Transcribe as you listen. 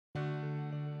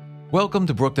Welcome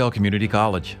to Brookdale Community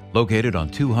College, located on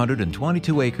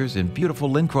 222 acres in beautiful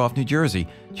Lincroft, New Jersey,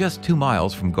 just 2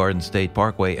 miles from Garden State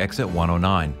Parkway, exit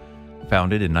 109.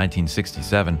 Founded in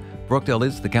 1967, Brookdale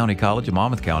is the county college of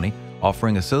Monmouth County,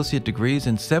 offering associate degrees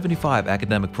in 75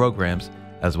 academic programs,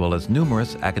 as well as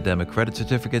numerous academic credit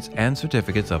certificates and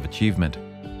certificates of achievement.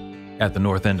 At the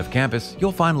north end of campus,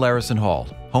 you'll find Larison Hall,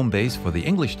 home base for the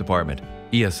English department,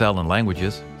 ESL and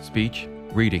languages, speech,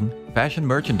 reading, fashion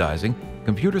merchandising,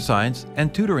 computer science,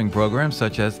 and tutoring programs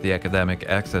such as the Academic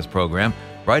Access Program,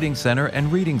 Writing Center,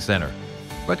 and Reading Center.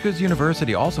 Rutgers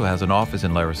University also has an office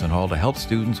in Larison Hall to help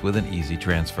students with an easy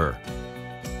transfer.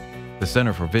 The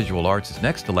Center for Visual Arts is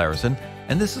next to Larison,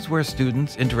 and this is where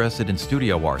students interested in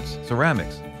studio arts,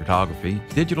 ceramics, photography,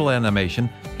 digital animation,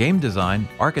 game design,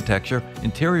 architecture,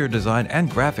 interior design, and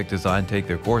graphic design take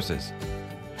their courses.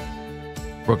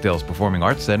 Brookdale's Performing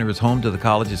Arts Center is home to the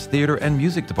college's theater and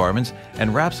music departments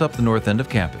and wraps up the north end of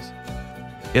campus.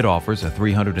 It offers a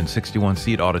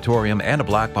 361-seat auditorium and a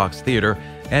black box theater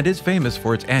and is famous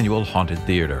for its annual Haunted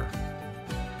Theater.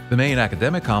 The main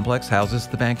academic complex houses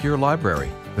the Bankier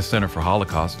Library, the Center for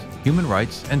Holocaust, Human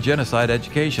Rights, and Genocide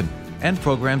Education, and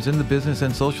programs in the Business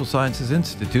and Social Sciences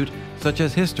Institute such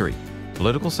as history,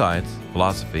 political science,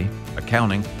 philosophy,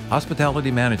 accounting,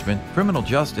 hospitality management, criminal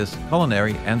justice,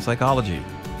 culinary, and psychology.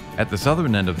 At the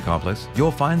southern end of the complex,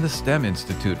 you'll find the STEM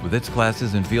Institute with its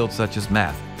classes in fields such as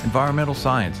math, environmental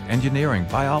science, engineering,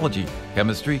 biology,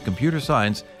 chemistry, computer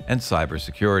science, and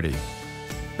cybersecurity.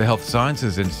 The Health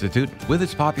Sciences Institute, with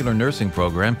its popular nursing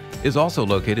program, is also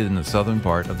located in the southern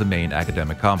part of the main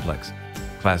academic complex.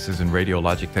 Classes in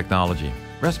radiologic technology,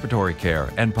 respiratory care,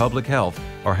 and public health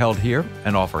are held here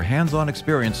and offer hands-on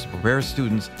experience to prepare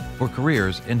students for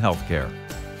careers in healthcare.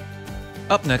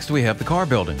 Up next, we have the CAR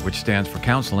building, which stands for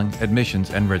Counseling,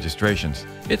 Admissions, and Registrations.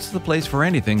 It's the place for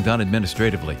anything done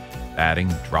administratively: adding,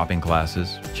 dropping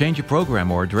classes, change a program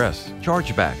or address,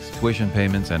 chargebacks, tuition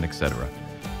payments, and etc.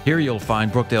 Here you'll find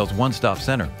Brookdale's One-Stop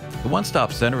Center. The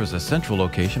One-Stop Center is a central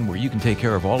location where you can take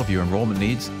care of all of your enrollment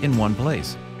needs in one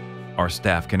place. Our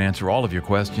staff can answer all of your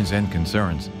questions and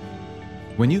concerns.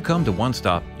 When you come to One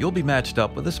Stop, you'll be matched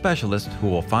up with a specialist who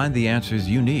will find the answers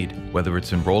you need, whether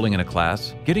it's enrolling in a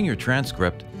class, getting your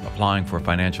transcript, applying for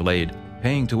financial aid,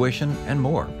 paying tuition, and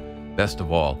more. Best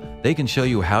of all, they can show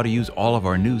you how to use all of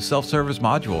our new self-service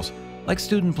modules, like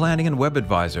Student Planning and Web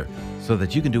Advisor, so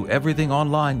that you can do everything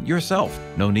online yourself.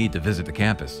 No need to visit the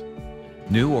campus.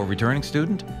 New or returning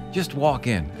student? Just walk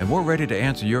in and we're ready to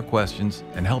answer your questions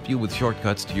and help you with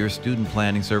shortcuts to your student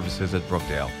planning services at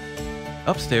Brookdale.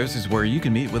 Upstairs is where you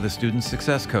can meet with a student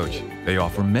success coach. They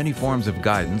offer many forms of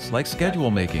guidance like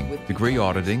schedule making, degree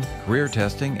auditing, career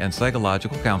testing, and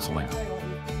psychological counseling.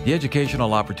 The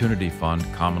Educational Opportunity Fund,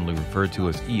 commonly referred to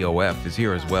as EOF, is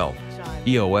here as well.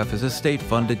 EOF is a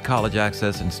state-funded college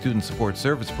access and student support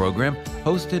service program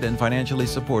hosted and financially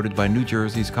supported by New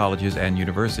Jersey's colleges and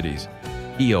universities.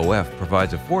 EOF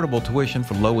provides affordable tuition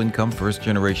for low-income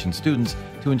first-generation students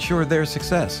to ensure their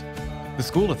success. The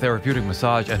School of Therapeutic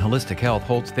Massage and Holistic Health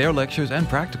holds their lectures and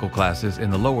practical classes in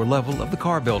the lower level of the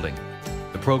CAR building.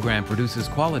 The program produces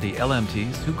quality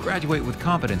LMTs who graduate with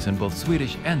competence in both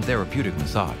Swedish and therapeutic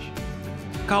massage.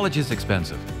 College is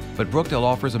expensive, but Brookdale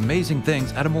offers amazing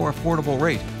things at a more affordable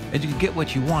rate, and you can get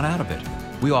what you want out of it.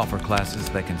 We offer classes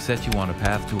that can set you on a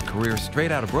path to a career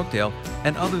straight out of Brookdale,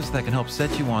 and others that can help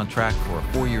set you on track for a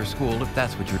 4-year school if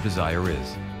that's what your desire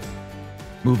is.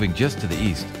 Moving just to the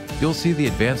east, you'll see the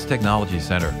Advanced Technology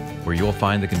Center, where you'll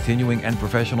find the Continuing and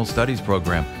Professional Studies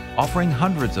program, offering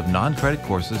hundreds of non-credit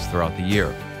courses throughout the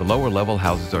year. The lower level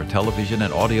houses our television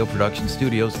and audio production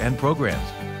studios and programs.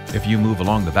 If you move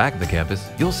along the back of the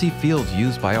campus, you'll see fields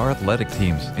used by our athletic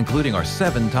teams, including our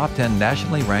 7 top 10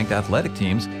 nationally ranked athletic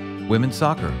teams: women's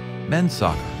soccer, men's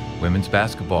soccer, women's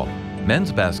basketball,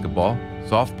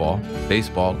 softball,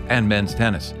 baseball, and men's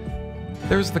tennis.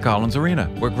 There's the Collins Arena,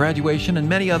 where graduation and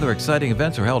many other exciting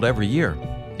events are held every year.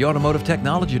 The Automotive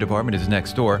Technology Department is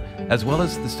next door, as well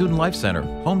as the Student Life Center,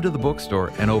 home to the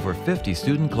bookstore, and over 50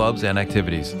 student clubs and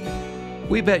activities.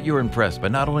 We bet you're impressed by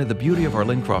not only the beauty of our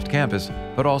Lincroft campus,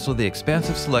 but also the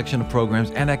expansive selection of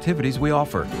programs and activities we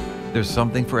offer. There's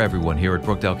something for everyone here at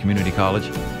Brookdale Community College,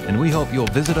 and we hope you'll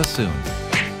visit us soon.